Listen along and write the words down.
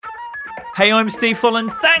Hey, I'm Steve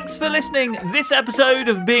Folland. Thanks for listening. This episode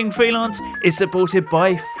of Being Freelance is supported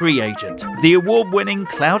by FreeAgent, the award-winning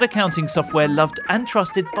cloud accounting software loved and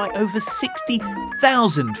trusted by over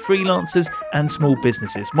 60,000 freelancers and small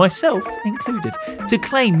businesses, myself included. To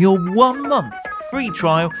claim your 1 month free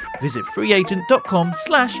trial, visit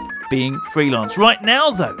freeagent.com/being freelance. Right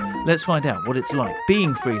now, though, let's find out what it's like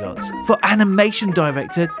being freelance for animation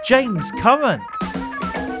director James Curran.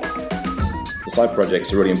 The side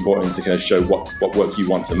projects are really important to kind of show what work you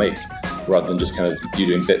want to make, rather than just kind of you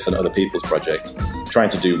doing bits on other people's projects. Trying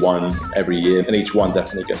to do one every year, and each one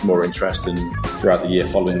definitely gets more interest, and throughout the year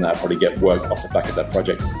following that, probably get work off the back of that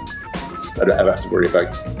project. I don't ever have to worry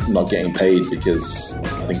about not getting paid, because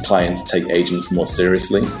I think clients take agents more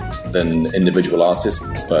seriously than individual artists,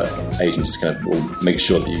 but agents kind of will make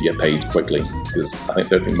sure that you get paid quickly, because I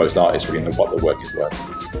don't think most artists really know what their work is worth.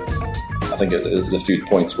 I think there's a few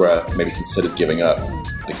points where I maybe considered giving up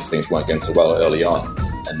because things weren't going so well early on,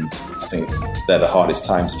 and I think they're the hardest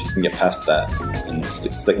times. If you can get past that and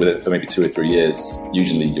stick with it for maybe 2 or 3 years,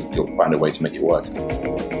 usually you'll find a way to make it work.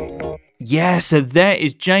 Yeah, so there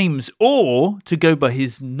is James, or to go by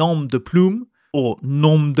his nom de plume, or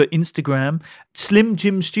nom de Instagram, Slim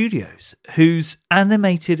Jim Studios, whose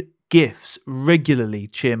animated GIFs regularly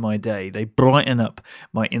cheer my day. They brighten up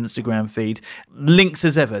my Instagram feed. Links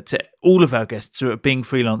as ever to all of our guests are at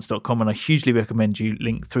beingfreelance.com, and I hugely recommend you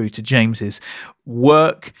link through to James's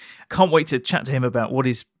work. Can't wait to chat to him about what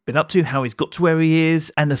he's been up to, how he's got to where he is,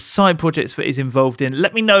 and the side projects that he's involved in.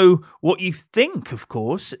 Let me know what you think, of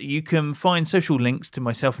course. You can find social links to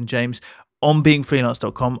myself and James on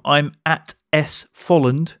beingfreelance.com. I'm at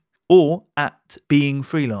sfolland, or at Being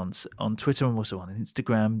Freelance on Twitter, and also on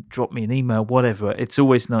Instagram. Drop me an email, whatever. It's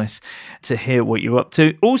always nice to hear what you're up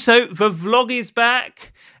to. Also, the vlog is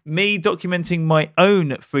back. Me documenting my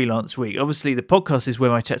own freelance week. Obviously, the podcast is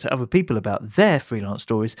where I chat to other people about their freelance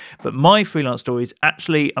stories, but my freelance story is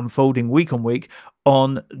actually unfolding week on week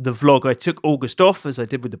on the vlog. I took August off, as I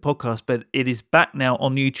did with the podcast, but it is back now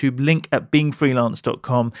on YouTube. Link at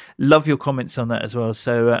beingfreelance.com. Love your comments on that as well.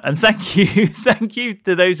 So, and thank you. Thank you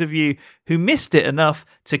to those of you who missed it enough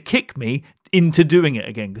to kick me into doing it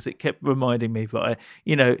again, because it kept reminding me. But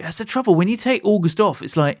that's the trouble. When you take August off,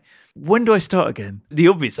 it's like, when do I start again? The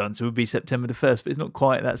obvious answer would be September the 1st, but it's not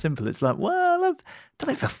quite that simple. It's like, well, I've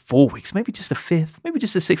done it for 4 weeks, maybe just a 5th, maybe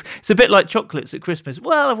just a 6th. It's a bit like chocolates at Christmas.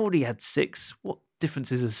 Well, I've already had 6. What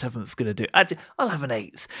difference is a 7th going to do? I'll have an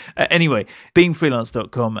 8th. Anyway,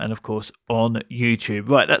 beingfreelance.com, and of course on YouTube.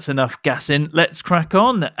 Right, that's enough gassing. Let's crack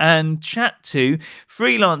on and chat to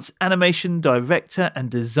freelance animation director and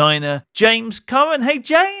designer James Curran. Hey,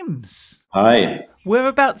 James. Hi.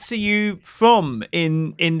 Whereabouts are you from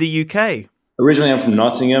in the UK? Originally, I'm from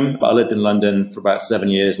Nottingham, but I lived in London for about 7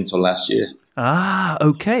 years until last year. Ah,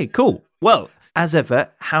 okay, cool. Well, as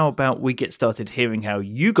ever, how about we get started hearing how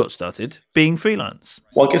you got started being freelance?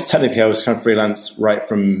 Well, I guess technically I was kind of freelance right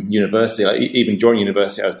from university. Even during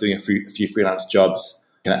university, I was doing a few freelance jobs,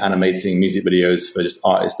 kind of animating music videos for just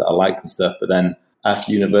artists that I liked and stuff. But then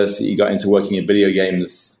after university, got into working in video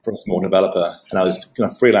games for a small developer. And I was kind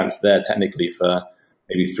of freelance there technically for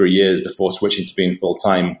maybe 3 years before switching to being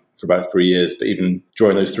full-time for about 3 years. But even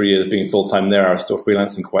during those 3 years being full-time there, I was still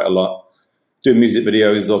freelancing quite a lot, doing music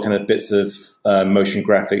videos or kind of bits of motion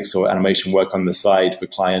graphics or animation work on the side for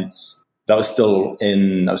clients. I was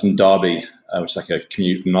in Derby, which is like a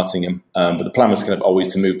commute from Nottingham. But the plan was kind of always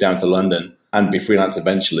to move down to London and be freelance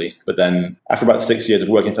eventually. But then after about 6 years of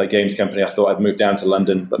working for that games company, I thought I'd move down to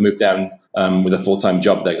London, but moved down with a full-time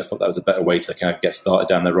job there, because I thought that was a better way to kind of get started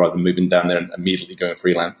down there rather than moving down there and immediately going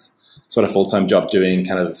freelance. So I had a full-time job doing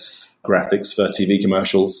kind of graphics for TV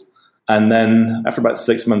commercials. And then after about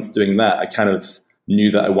 6 months doing that, I kind of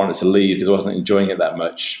knew that I wanted to leave because I wasn't enjoying it that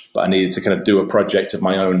much, but I needed to kind of do a project of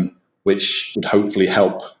my own, which would hopefully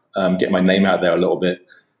help get my name out there a little bit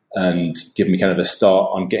and give me kind of a start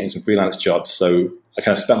on getting some freelance jobs. So I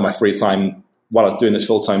kind of spent my free time while I was doing this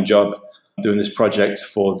full-time job, doing this project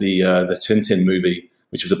for the Tintin movie,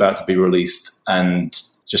 which was about to be released. And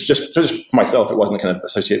just for myself, it wasn't kind of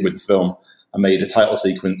associated with the film. I made a title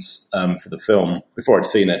sequence for the film before I'd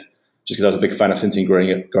seen it, just because I was a big fan of Tintin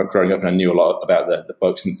growing up, and I knew a lot about the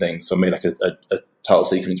books and things. So I made like a title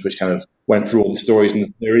sequence which kind of went through all the stories in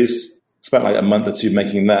the series. Spent like a month or two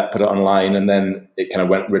making that, put it online, and then it kind of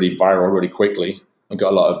went really viral really quickly. I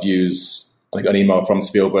got a lot of views. I got an email from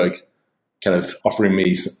Spielberg kind of offering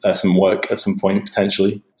me some work at some point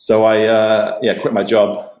potentially. So I quit my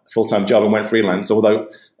job, full-time job, and went freelance. Although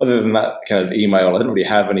other than that kind of email, I didn't really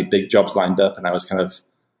have any big jobs lined up, and I was kind of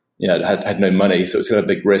had no money, so it was kind of a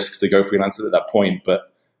big risk to go freelance at that point.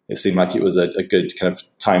 But it seemed like it was a good kind of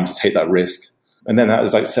time to take that risk. And then that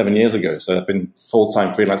was like 7 years ago. So I've been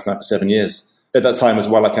full-time freelance now for 7 years. At that time as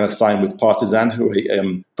well, I kind of signed with Partisan, who are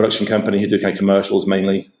a production company who do kind of commercials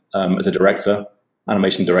mainly, as a director,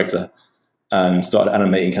 animation director, and started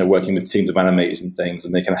animating, kind of working with teams of animators and things.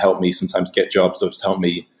 And they kind of help me sometimes get jobs or just help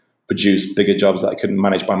me produce bigger jobs that I couldn't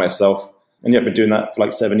manage by myself. And yeah, I've been doing that for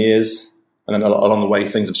like 7 years. And then along the way,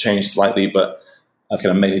 things have changed slightly, but I've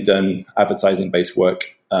kind of mainly done advertising-based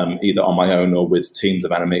work, either on my own or with teams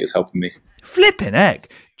of animators helping me. Flipping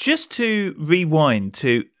heck. Just to rewind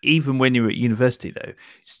to even when you were at university, though,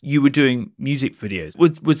 you were doing music videos.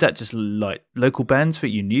 Was that just like local bands that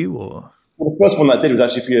you knew, or? Well, the first one that I did was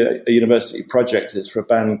actually for a university project. It's for a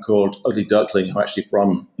band called Ugly Duckling, who are actually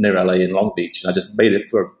from near LA in Long Beach. And I just made it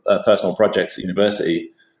for a personal project at university.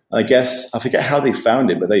 And I forget how they found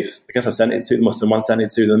it, but I guess I sent it to them, or someone sent it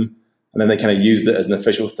to them. And then they kind of used it as an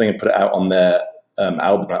official thing and put it out on their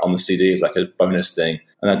album, on the CD, as like a bonus thing.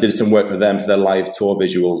 And I did some work for them for their live tour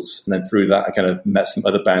visuals. And then through that, I kind of met some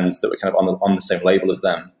other bands that were kind of on the same label as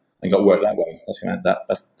them and got work that way.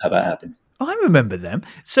 That's how that happened. I remember them.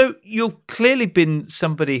 So you've clearly been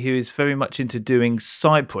somebody who is very much into doing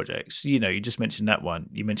side projects. You know, you just mentioned that one.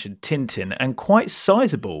 You mentioned Tintin, and quite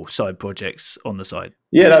sizable side projects on the side.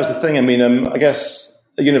 Yeah, that was the thing. I mean, I guess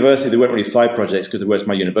at university, they weren't really side projects because they were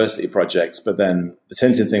my university projects. But then the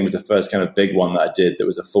Tintin thing was the first kind of big one that I did that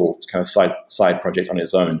was a full kind of side project on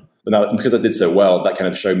its own. But now, because I did so well, that kind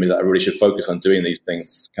of showed me that I really should focus on doing these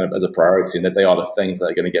things kind of as a priority, and that they are the things that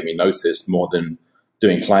are going to get me noticed more than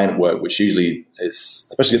doing client work, which usually is,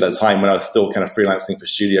 especially at that time when I was still kind of freelancing for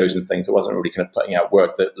studios and things, I wasn't really kind of putting out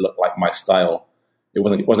work that looked like my style. It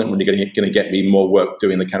wasn't really going to get me more work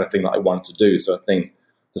doing the kind of thing that I wanted to do. So I think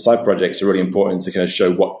the side projects are really important to kind of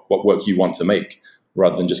show what work you want to make,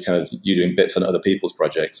 rather than just kind of you doing bits on other people's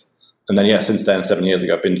projects. And then, yeah, since then, 7 years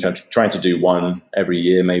ago, I've been kind of trying to do one every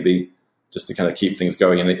year, maybe, just to kind of keep things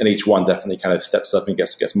going. And each one definitely kind of steps up and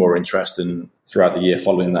gets more interest. And throughout the year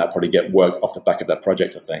following that, I'll probably get work off the back of that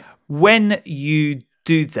project, I think. When you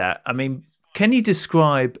do that, I mean, can you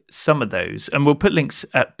describe some of those? And we'll put links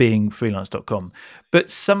at beingfreelance.com. But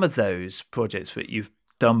some of those projects that you've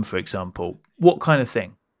done, for example, what kind of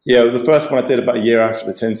thing? Yeah, the first one I did about a year after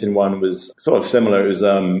the Tintin one was sort of similar. It was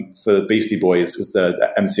for the Beastie Boys, because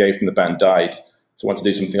the MCA from the band died. So I wanted to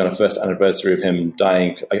do something on the first anniversary of him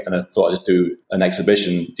dying. And I thought I'd just do an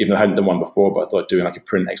exhibition, even though I hadn't done one before, but I thought doing like a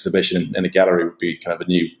print exhibition in a gallery would be kind of a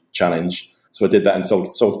new challenge. So I did that and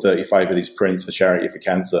sold 35 of these prints for charity for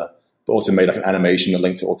cancer, but also made like an animation that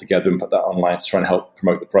linked it all together and put that online to try and help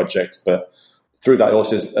promote the project. But through that,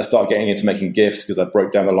 I started getting into making GIFs, because I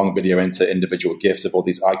broke down the long video into individual GIFs of all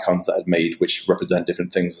these icons that I'd made, which represent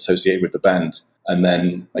different things associated with the band. And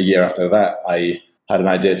then a year after that, I had an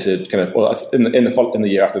idea to kind of, well, in the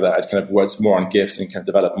year after that, I'd kind of worked more on GIFs and kind of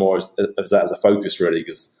developed more as that as a focus, really,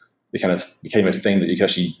 because it kind of became a thing that you could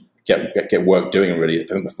actually get work doing, really. I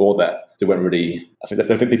think before that, they weren't really, I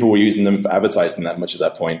don't think people were using them for advertising that much at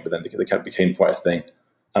that point, but then they kind of became quite a thing.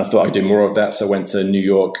 And I thought I'd do more of that. So I went to New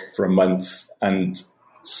York for a month and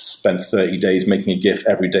spent 30 days making a GIF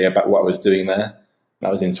every day about what I was doing there.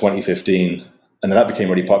 That was in 2015. And then that became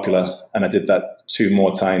really popular. And I did that 2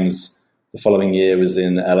 more times. The following year was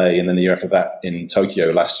in LA, and then the year after that in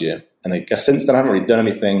Tokyo last year. And I guess since then, I haven't really done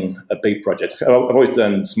a big project. I've always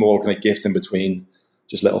done small kind of GIFs in between,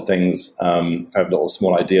 just little things. I have little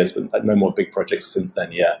small ideas, but no more big projects since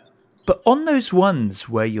then yet. But on those ones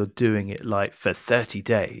where you're doing it like for 30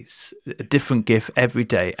 days, a different GIF every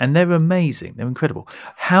day, and they're amazing, they're incredible.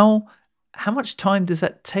 How much time does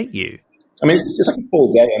that take you? I mean, it's like a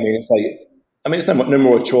full day. It's no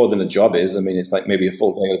more a chore than a job is. I mean, it's like maybe a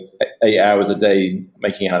full day, 8 hours a day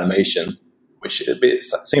making animation, which it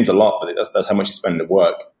seems a lot, but that's how much you spend at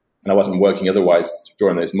work. And I wasn't working otherwise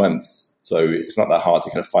during those months, so it's not that hard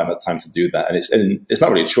to kind of find that time to do that. And it's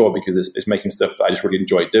not really a chore, because it's making stuff that I just really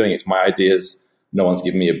enjoy doing. It's my ideas. No one's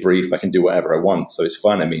giving me a brief. I can do whatever I want, so it's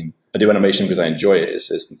fun. I mean, I do animation because I enjoy it.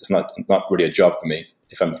 It's not really a job for me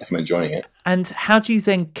if I'm enjoying it. And how do you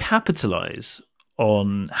then capitalize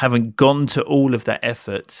on having gone to all of that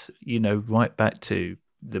effort, right back to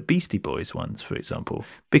the Beastie Boys ones, for example?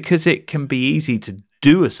 Because it can be easy to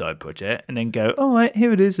do a side project and then go, all right,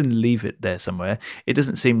 here it is, and leave it there somewhere. It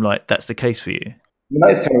doesn't seem like that's the case for you. I mean, that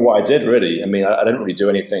is kind of what I did, really. I mean, I didn't really do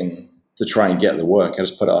anything to try and get the work. I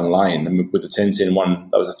just put it online. And with the Tintin one,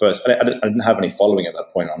 that was the first. I didn't have any following at that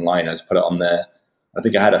point online. I just put it on there. I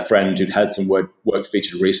think I had a friend who'd had some work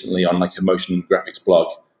featured recently on like a motion graphics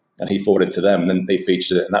blog, and he forwarded it to them, and then they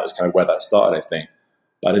featured it, and that was kind of where that started, I think.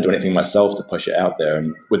 But I didn't do anything myself to push it out there.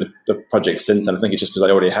 And with the project since then, I think it's just because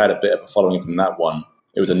I already had a bit of a following from that one.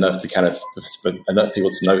 it was enough to kind of for enough people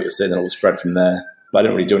to notice it, and it will spread from there. But I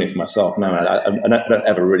don't really do anything myself. No, I don't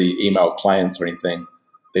ever really email clients or anything.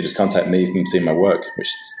 They just contact me from seeing my work, which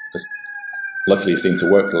has luckily seemed to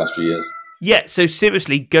work for the last few years. Yeah, so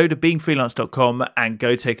seriously, go to beingfreelance.com and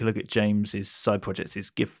go take a look at James's side projects, his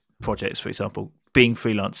gift projects, for example.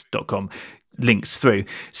 Beingfreelance.com links through.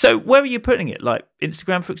 So where are you putting it? Like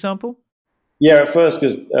Instagram, for example? Yeah, at first,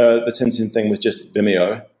 because the Tintin thing was just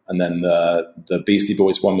Vimeo, and then the Beastie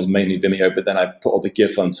Boys one was mainly Vimeo, but then I put all the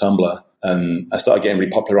GIFs on Tumblr, and I started getting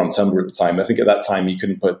really popular on Tumblr at the time. I think at that time you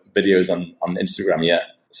couldn't put videos on Instagram yet,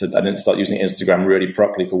 so I didn't start using Instagram really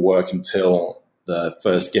properly for work until the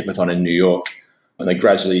first Gifathon in New York, and then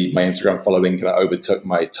gradually my Instagram following kind of overtook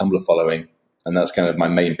my Tumblr following, and that's kind of my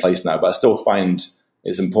main place now. But I still find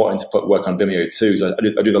it's important to put work on Vimeo too, so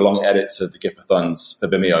I do the long edits of the Gifathons for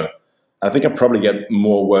Vimeo. I think I probably get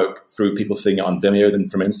more work through people seeing it on Vimeo than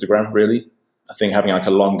from Instagram, really. I think having like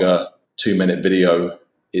a longer 2-minute video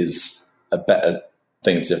is a better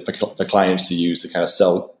thing for clients to use to kind of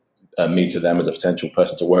sell me to them as a potential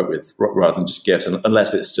person to work with, rather than just GIFs,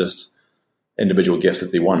 unless it's just individual GIFs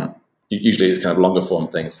that they want. Usually it's kind of longer form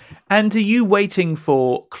things. And are you waiting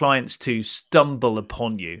for clients to stumble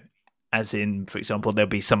upon you? As in, for example, there'll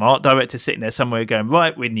be some art director sitting there somewhere going,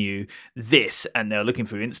 right, we knew this, and they're looking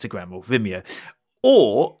through Instagram or Vimeo.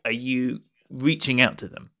 Or are you reaching out to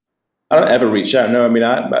them? I don't ever reach out. No, I mean,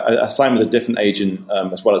 I signed with a different agent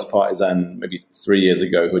as well as Partisan maybe 3 years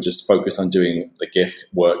ago who are just focused on doing the gift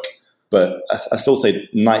work. But I still say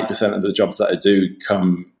 90% of the jobs that I do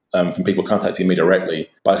come from people contacting me directly,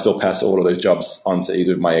 but I still pass all of those jobs on to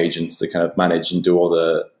either of my agents to kind of manage and do all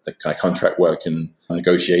the kind of contract work and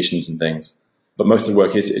negotiations and things. But most of the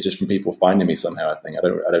work is just from people finding me somehow. I think I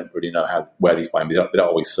don't really know where they find me. They don't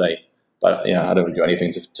always say, but I don't really do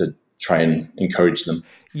anything to try and encourage them.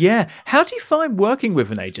 Yeah, how do you find working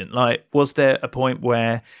with an agent? Like, was there a point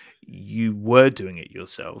where you were doing it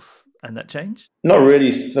yourself? And that changed? Not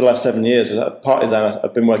really for the last 7 years. At Partisan,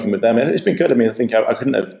 I've been working with them. It's been good. I mean, I think I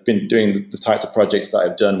couldn't have been doing the types of projects that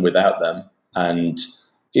I've done without them. And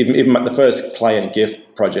even the first client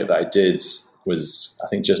gift project that I did was, I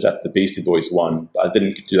think, just after the Beastie Boys one. But I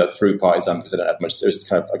didn't do that through Partisan because I didn't have much. It was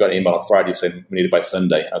kind of, I got an email on Friday saying we needed by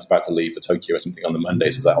Sunday. I was about to leave for Tokyo or something on the Monday,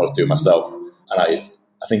 so I was doing it myself. And I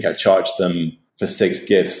think I charged them for 6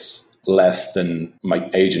 gifts less than my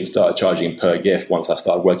agent started charging per gift once I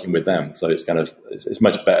started working with them. So it's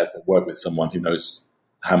much better to work with someone who knows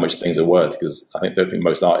how much things are worth, because I don't think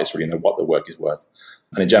most artists really know what the work is worth.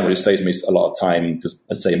 And it generally saves me a lot of time. Just,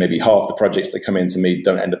 I'd say maybe half the projects that come into me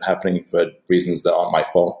don't end up happening for reasons that aren't my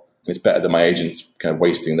fault. It's better than my agents kind of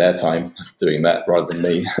wasting their time doing that rather than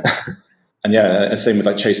me. And same with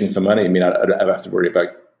like chasing for money. I mean, I don't ever have to worry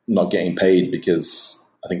about not getting paid,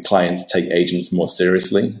 because I think clients take agents more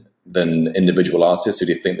seriously than individual artists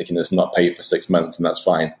who think they can just not pay for 6 months and that's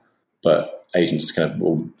fine. But agents kind of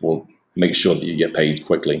will make sure that you get paid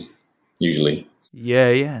quickly, usually.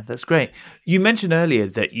 Yeah, that's great. You mentioned earlier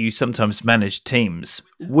that you sometimes manage teams.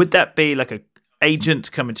 Would that be like an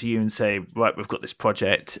agent coming to you and say, right, we've got this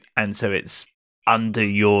project, and so it's under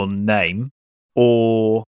your name?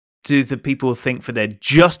 Or do the people think they're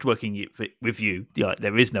just working with you, like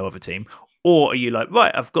there is no other team? Or are you like,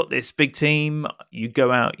 right, I've got this big team, you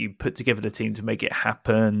go out, you put together the team to make it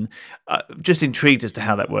happen? Just intrigued as to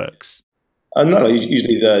how that works. No,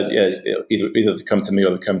 usually either they come to me or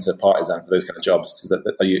they come to Partisan for those kind of jobs,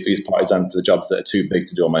 because I use Partisan for the jobs that are too big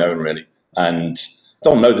to do on my own, really. And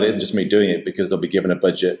they'll know that it isn't just me doing it, because they'll be given a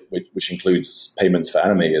budget which includes payments for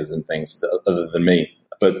animators and things other than me.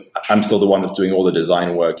 But I'm still the one that's doing all the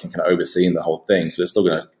design work and kind of overseeing the whole thing. So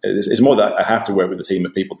it's more that I have to work with a team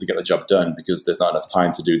of people to get the job done, because there's not enough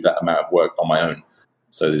time to do that amount of work on my own.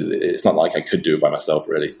 So it's not like I could do it by myself,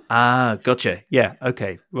 really. Ah, gotcha. Yeah,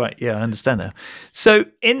 okay. Right, yeah, I understand now. So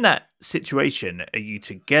in that situation, are you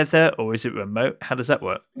together or is it remote? How does that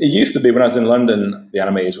work? It used to be when I was in London, the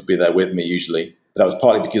animators would be there with me usually. But that was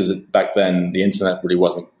partly because back then the internet really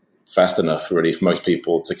wasn't fast enough really for most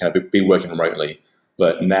people to kind of be working remotely.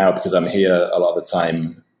 But now, because I'm here a lot of the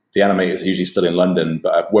time, the animators are usually still in London,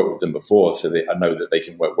 but I've worked with them before, so I know that they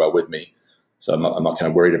can work well with me. So I'm not kind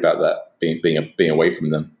of worried about that being away from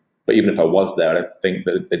them. But even if I was there, I don't think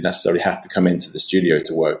that they'd necessarily have to come into the studio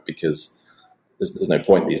to work, because there's no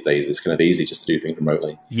point these days. It's kind of easy just to do things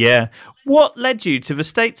remotely. Yeah. What led you to the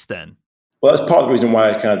States then? Well, that's part of the reason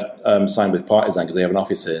why I kind of signed with Partisan, because they have an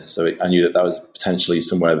office here. So I knew that was potentially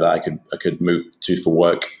somewhere that I could move to for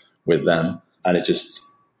work with them. And it just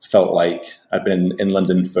felt like I'd been in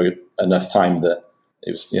London for enough time that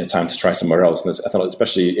it was time to try somewhere else. And I thought,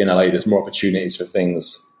 especially in LA, there's more opportunities for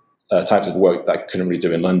things types of work that I couldn't really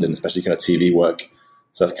do in London, especially kind of TV work.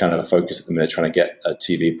 So that's kind of a focus at the minute, trying to get a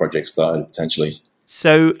TV project started potentially.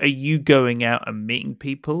 So are you going out and meeting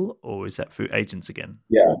people, or is that through agents again?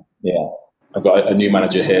 Yeah. I've got a new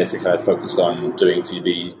manager here to kind of focus on doing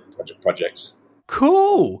TV projects.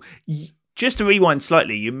 Cool. Just to rewind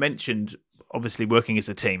slightly, you mentioned obviously working as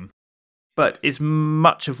a team, but is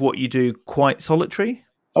much of what you do quite solitary?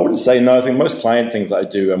 I wouldn't say no. I think most client things that I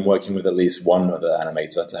do, I'm working with at least one other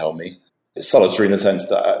animator to help me. It's solitary in the sense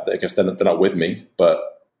that I guess they're not with me, but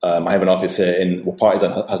I have an office here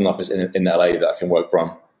Partizan has an office in LA that I can work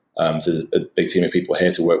from. So there's a big team of people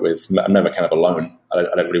here to work with. I'm never kind of alone. I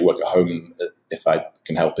don't really work at home if I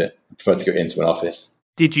can help it. I prefer to go into an office.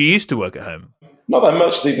 Did you used to work at home? Not that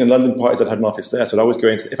much. Even in London, Partizan had an office there. So I'd always go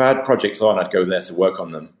into, if I had projects on, I'd go there to work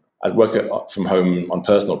on them. I'd work from home on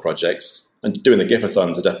personal projects. And doing the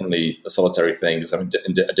Gifathons are definitely a solitary thing because I'm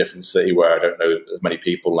in a different city where I don't know as many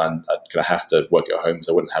people and I'd kind of have to work at home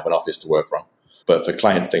so I wouldn't have an office to work from. But for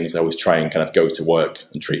client things, I always try and kind of go to work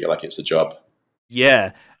and treat it like it's a job.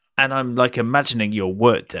 Yeah. And I'm like imagining your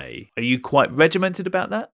work day. Are you quite regimented about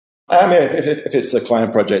that? I mean, if it's a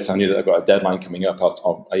client project, I knew that I've got a deadline coming up,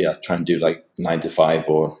 I'll try and do like 9 to 5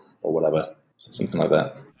 or whatever, something like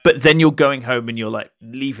that. But then you're going home and you're like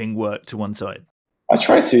leaving work to one side. I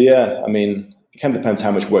try to, yeah. I mean, it kind of depends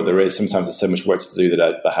how much work there is. Sometimes there's so much work to do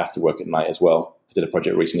that I have to work at night as well. I did a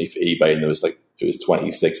project recently for eBay and it was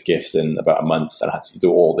 26 GIFs in about a month and I had to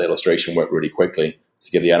do all the illustration work really quickly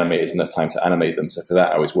to give the animators enough time to animate them. So for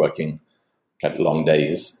that, I was working kind of long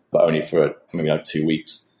days, but only for maybe like 2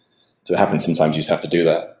 weeks. So it happens sometimes you just have to do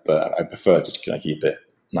that, but I prefer to kind of keep it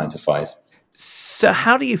 9 to 5. So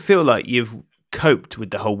how do you feel like you've coped with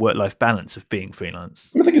the whole work-life balance of being freelance?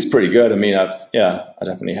 I think it's pretty good. I mean, I feel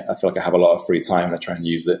like I have a lot of free time and I try and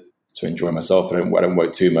use it to enjoy myself. I don't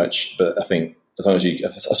work too much, but I think as long as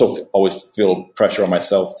I sort of always feel pressure on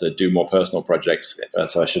myself to do more personal projects,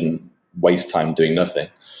 so I shouldn't waste time doing nothing.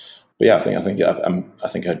 But yeah, I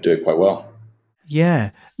think I do it quite well. Yeah,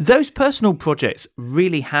 those personal projects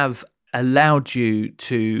really have allowed you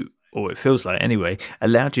to, or it feels like anyway,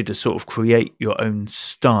 allowed you to sort of create your own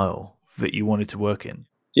style that you wanted to work in.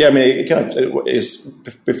 Yeah, I mean, it is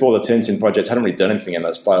before the Tintin project. I hadn't really done anything in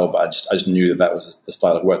that style, but I just knew that was the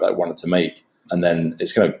style of work that I wanted to make. And then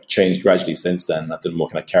it's kind of changed gradually since then. I've done more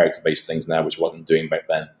kind of character-based things now, which I wasn't doing back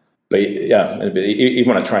then. But yeah,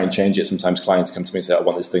 even when I try and change it, sometimes clients come to me and say, "I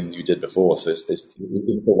want this thing that you did before." So it's this.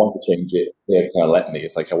 If they want to change it, they kind of let me.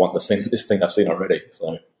 It's like I want this thing I've seen already.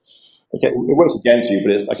 So okay, it works again for you,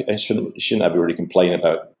 but it's like I shouldn't ever really complain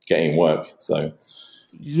about getting work. So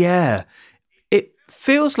yeah, it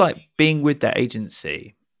feels like being with that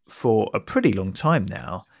agency for a pretty long time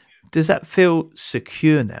now. Does that feel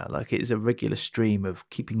secure now? Like it is a regular stream of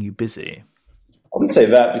keeping you busy? I wouldn't say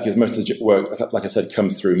that because most of the work, like I said,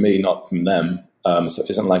 comes through me, not from them. So it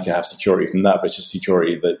isn't like I have security from that, but it's just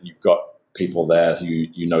security that you've got people there who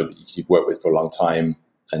you know that you've worked with for a long time.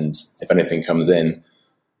 And if anything comes in,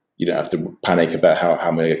 you don't have to panic about how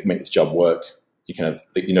I'm going to make this job work. You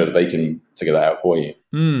know that they can figure that out for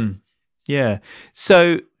you. Yeah.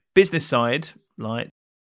 So business side, like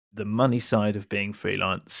the money side of being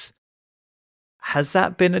freelance, has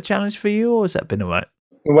that been a challenge for you or has that been all right?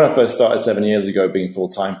 When I first started 7 years ago being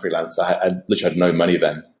full-time freelance, I literally had no money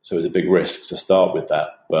then. So it was a big risk to start with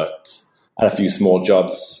that. But I had a few small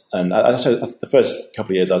jobs. And the first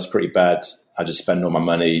couple of years, I was pretty bad. I'd just spend all my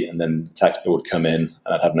money and then the tax bill would come in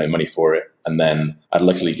and I'd have no money for it. And then I'd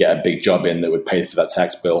luckily get a big job in that would pay for that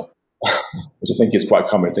tax bill, which I think is quite a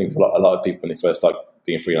common thing for a lot of people when they first start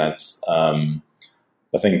being freelance.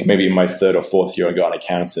 I think maybe in my 3rd or 4th year, I got an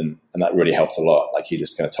accountant and that really helped a lot. Like he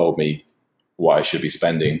just kind of told me what I should be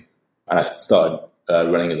spending. And I started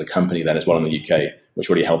running as a company then as well in the UK, which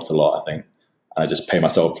really helped a lot, I think. And I just pay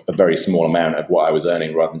myself a very small amount of what I was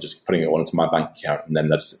earning rather than just putting it all into my bank account and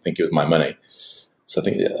then I just think it was my money. So I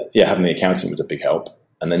think, having the accountant was a big help.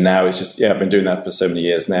 And then now it's just, I've been doing that for so many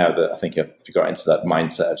years now that I think I've got into that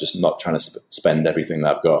mindset of just not trying to spend everything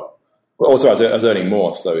that I've got. But also I was earning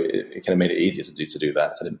more, so it kind of made it easier to do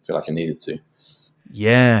that. I didn't feel like I needed to.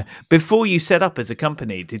 Yeah. Before you set up as a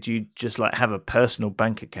company, did you just like have a personal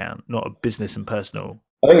bank account, not a business and personal?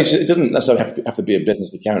 I think it doesn't necessarily have to be a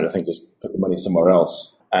business account. I think just put the money somewhere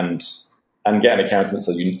else and get an accountant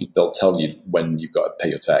so they'll tell you when you've got to pay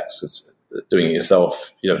your tax. Because doing it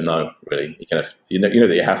yourself, you don't know really. You know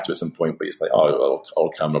that you have to at some point, but it's like,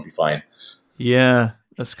 I'll come, I'll be fine. Yeah,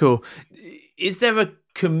 that's cool. Is there a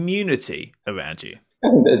community around you?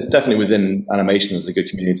 Definitely within animation, there's a good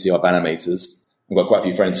community of animators. I've got quite a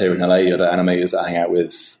few friends here in LA, other animators that I hang out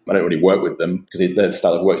with. I don't really work with them because their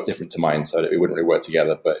style of work is different to mine, so we wouldn't really work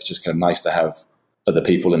together. But it's just kind of nice to have other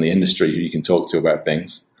people in the industry who you can talk to about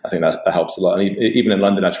things. I think that helps a lot. And even in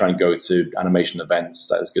London, I try and go to animation events.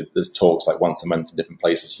 That is good. There's talks like once a month in different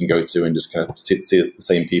places you can go to and just kind of see the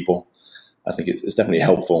same people. I think it's definitely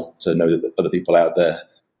helpful to know that other people out there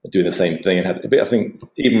are doing the same thing. And I think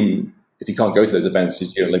even if you can't go to those events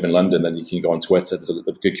because you don't live in London, then you can go on Twitter. There's a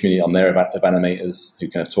good community on there of animators who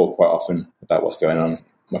kind of talk quite often about what's going on.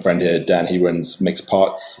 My friend here, Dan, he runs Mixed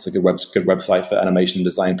Parts. It's a good website for animation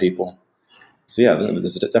design people. So yeah,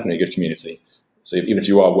 there's definitely a good community. So even if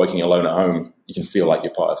you are working alone at home, you can feel like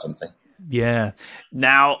you're part of something. Yeah.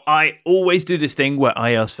 Now, I always do this thing where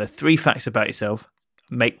I ask for 3 facts about yourself,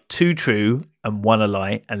 make 2 true and 1 a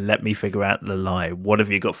lie, and let me figure out the lie. What have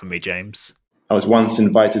you got for me, James? I was once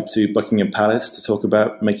invited to Buckingham Palace to talk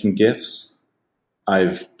about making GIFs.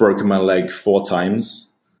 I've broken my leg 4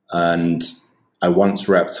 times, and I once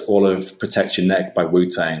repped all of Protect Your Neck by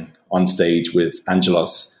Wu-Tang on stage with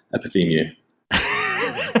Angelos Epithemiou.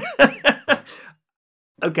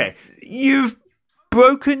 Okay, you've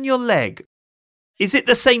broken your leg. Is it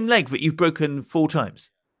the same leg that you've broken 4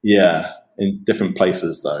 times? Yeah, in different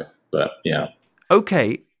places though, but yeah.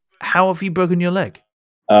 Okay, how have you broken your leg?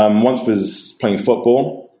 Once was playing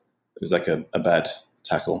football. It was like a bad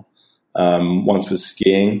tackle. Once was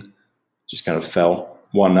skiing, just kind of fell.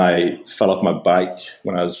 One, I fell off my bike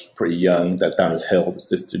when I was pretty young, down this hill. It was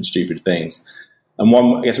just doing stupid things. And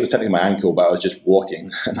one, I guess it was technically my ankle, but I was just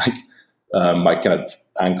walking and my kind of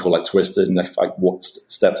ankle twisted, and if I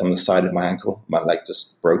stepped on the side of my ankle, my leg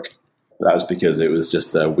just broke. That was because it was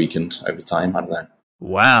just weakened over time. I don't know.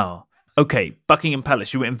 Wow. Okay, Buckingham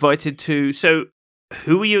Palace. You were invited to. So,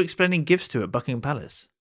 who were you explaining gifts to at Buckingham Palace?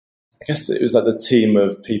 I guess it was the team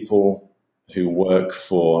of people who work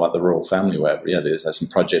for the royal family, or whatever. Yeah, there's some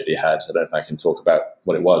project they had. I don't know if I can talk about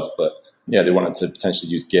what it was, but yeah, they wanted to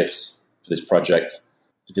potentially use gifts for this project.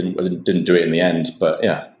 Didn't do it in the end, but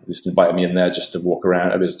yeah, they just invited me in there just to walk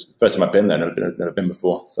around. It was the first time I've been there, never been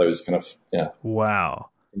before, so it was kind of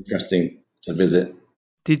wow, interesting to visit.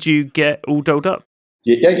 Did you get all dolled up?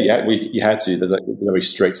 Yeah, you had to. There's very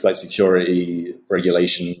strict security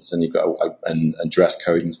regulations, and you've got and dress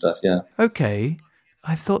code and stuff. Yeah. Okay,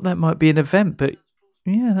 I thought that might be an event, but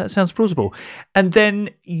yeah, that sounds plausible. And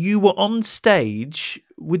then you were on stage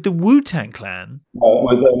with the Wu-Tang Clan.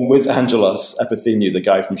 With Angelos Epithemiou, the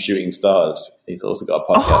guy from Shooting Stars. He's also got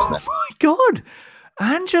a podcast now. Oh my God,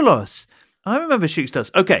 Angelos! I remember Shooting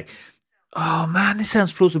Stars. Okay. Oh man, this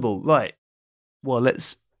sounds plausible. Right. Well,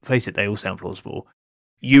 let's face it, they all sound plausible.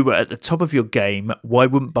 You were at the top of your game. Why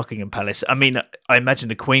wouldn't Buckingham Palace? I mean, I imagine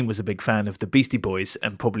the Queen was a big fan of the Beastie Boys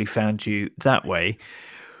and probably found you that way.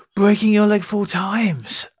 Breaking your leg 4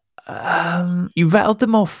 times. You rattled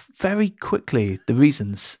them off very quickly, the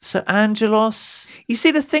reasons. So Angelos, you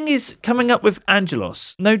see, the thing is, coming up with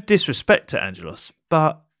Angelos, no disrespect to Angelos,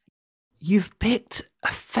 but you've picked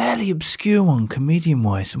a fairly obscure one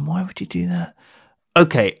comedian-wise, and why would you do that?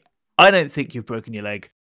 Okay, I don't think you've broken your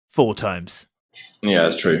leg 4 times. Yeah,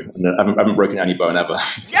 that's true. I haven't broken any bone ever.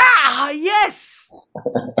 Yeah, yes!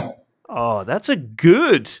 Oh, that's a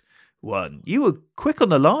good one. You were quick on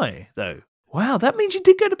the lie, though. Wow, that means you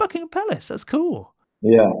did go to Buckingham Palace. That's cool.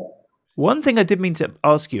 Yeah. One thing I did mean to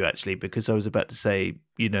ask you, actually, because I was about to say,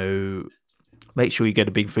 make sure you go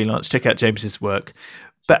to Being Freelance, check out James's work.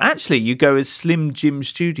 But actually, you go as Slim Jim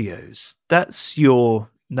Studios. That's your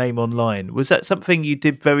name online. Was that something you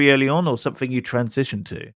did very early on or something you transitioned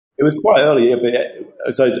to? It was quite early, yeah,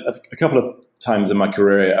 but so a couple of times in my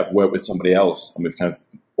career, I've worked with somebody else, and we've kind of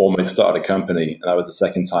almost started a company. And that was the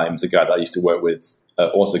second time. It's a guy that I used to work with,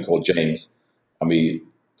 also called James. And we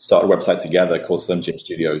started a website together called Slim Jim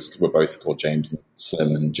Studios, because we're both called James and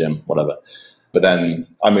Slim and Jim, whatever. But then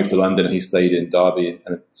I moved to London and he stayed in Derby,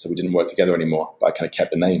 and so we didn't work together anymore. But I kind of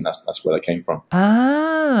kept the name. That's where that came from.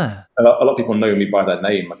 Ah. A lot of people know me by that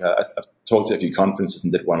name. I've talked to a few conferences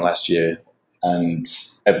and did one last year, and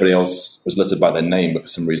everybody else was listed by their name, but for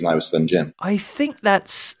some reason I was Slim Jim. I think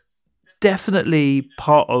that's definitely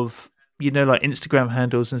part of, Instagram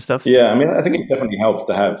handles and stuff. Yeah, I mean, I think it definitely helps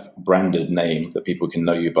to have a branded name that people can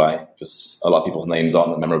know you by, because a lot of people's names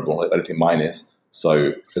aren't that memorable. I don't think mine is.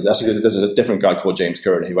 So there's a different guy called James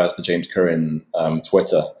Curran who has the James Curran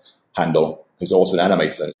Twitter handle, who's also an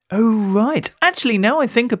animator. Oh, right. Actually, now I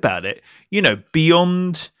think about it,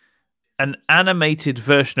 beyond an animated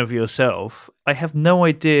version of yourself, I have no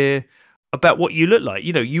idea about what you look like.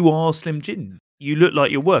 You are Slim Jim. You look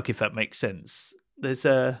like your work, if that makes sense. There's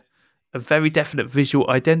a very definite visual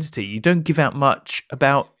identity. You don't give out much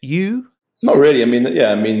about you. Not really.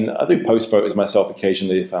 I do post photos myself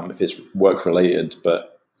occasionally if it's work related,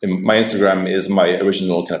 but my Instagram is my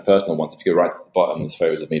original kind of personal one. So if you go right to the bottom, there's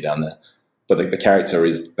photos of me down there. But the character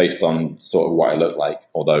is based on sort of what I look like.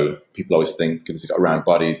 Although people always think because it's got a round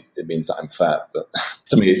body, it means that I'm fat. But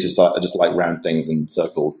to me, it's just I just like round things and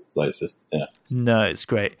circles. So it's just, yeah. No, it's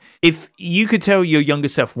great. If you could tell your younger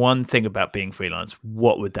self one thing about being freelance,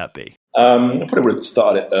 what would that be? I probably would have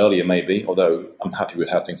started it earlier, maybe. Although I'm happy with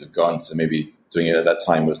how things have gone. So maybe doing it at that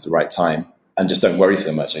time was the right time. And just don't worry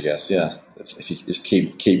so much, I guess. Yeah. If you just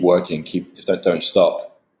keep working, don't stop.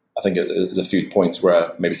 I think there's a few points where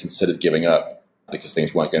I maybe considered giving up because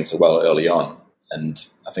things weren't going so well early on. And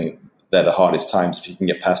I think they're the hardest times. If you can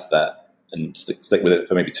get past that and stick with it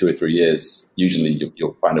for maybe 2 or 3 years, usually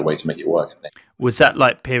you'll find a way to make it work, I think. Was that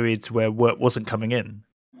like periods where work wasn't coming in?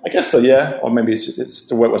 I guess so, yeah. Or maybe it's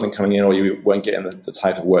the work wasn't coming in or you weren't getting the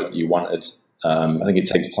type of work that you wanted. I think it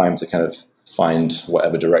takes time to kind of find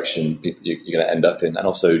whatever direction you're going to end up in. And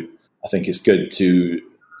also, I think it's good to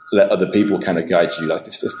let other people kind of guide you. Like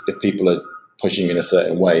if people are pushing you in a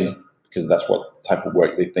certain way, because that's what type of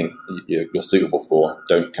work they think you're suitable for,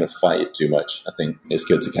 don't kind of fight it too much. I think it's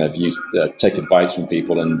good to kind of take advice from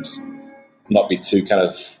people and not be too kind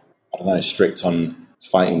of, strict on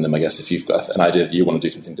fighting them, I guess, if you've got an idea that you want to do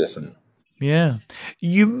something different. Yeah.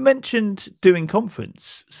 You mentioned doing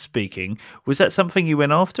conference speaking. Was that something you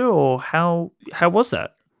went after, or how was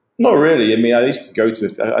that? Not really. I used to go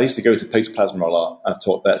to Plasma a lot. I've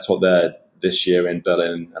taught there this year in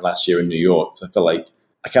Berlin and last year in New York. So I feel like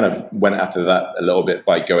I kind of went after that a little bit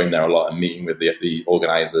by going there a lot and meeting with the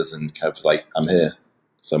organizers and kind of like, I'm here,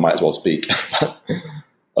 so I might as well speak.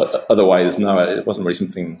 Otherwise, no, it wasn't really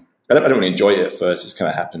something. I don't really enjoy it at first. It just kind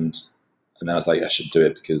of happened, and then I was like, I should do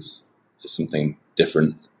it because it's something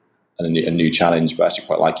different and a new challenge. But I actually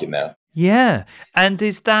quite like it now. Yeah, and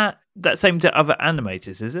is that same to other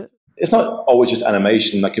animators? Is it? It's not always just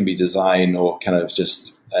animation. That can be design or kind of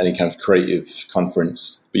just any kind of creative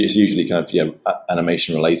conference. But it's usually kind of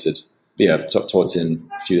animation related. But yeah, I've taught in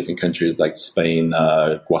a few different countries like Spain,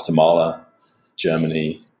 Guatemala,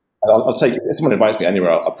 Germany. I'll take if someone invites me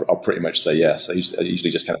anywhere. I'll pretty much say yes. I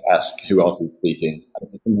usually just kind of ask who else is speaking. And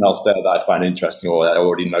if there's someone else there that I find interesting or that I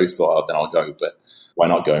already know sort of, then I'll go. But why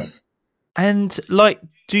not go? And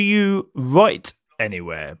do you write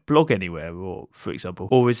anywhere, blog anywhere, or for example,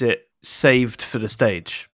 or is it saved for the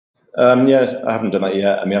stage? Yeah, I haven't done that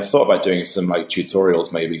yet. I've thought about doing some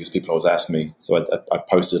tutorials maybe because people always ask me. So I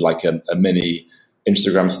posted a mini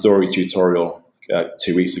Instagram story tutorial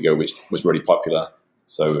 2 weeks ago, which was really popular.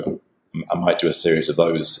 So I might do a series of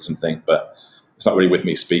those or something, but it's not really with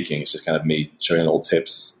me speaking. It's just kind of me showing little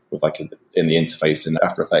tips with in the interface in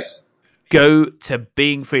After Effects. Go to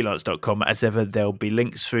beingfreelance.com. As ever, there'll be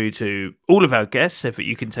links through to all of our guests so that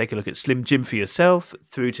you can take a look at Slim Jim for yourself,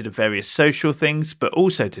 through to the various social things, but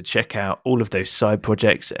also to check out all of those side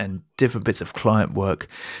projects and different bits of client work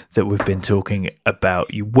that we've been talking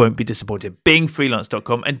about. You won't be disappointed.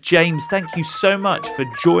 Beingfreelance.com. And James, thank you so much for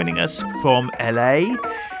joining us from LA.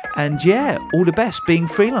 And yeah, all the best being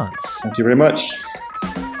freelance. Thank you very much.